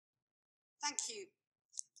Thank you.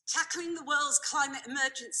 Tackling the world's climate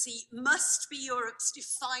emergency must be Europe's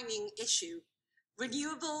defining issue.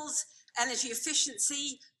 Renewables, energy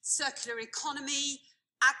efficiency, circular economy,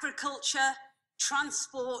 agriculture,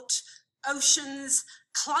 transport, oceans,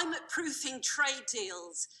 climate-proofing trade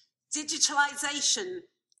deals, digitalisation,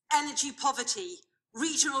 energy poverty,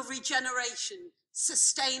 regional regeneration,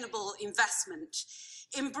 sustainable investment,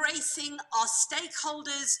 embracing our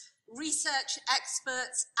stakeholders, research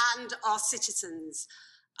experts and our citizens.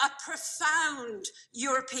 A profound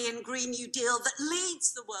European Green New Deal that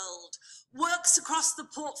leads the world, works across the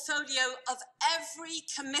portfolio of every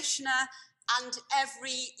commissioner and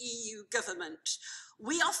every EU government.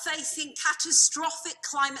 We are facing catastrophic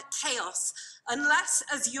climate chaos unless,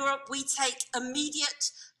 as Europe, we take immediate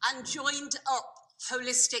and joined up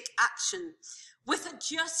holistic action with a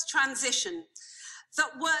just transition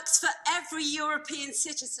that works for every European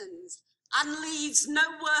citizen and leaves no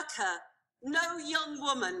worker, no young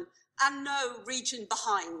woman, and no region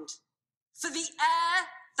behind. For the air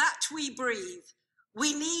that we breathe,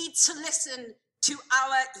 we need to listen to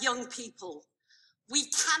our young people. We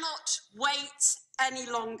cannot wait any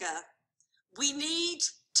longer. We need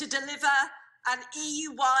to deliver an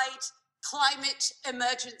EU-wide climate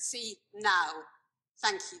emergency now.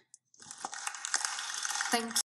 Thank you. Thank you.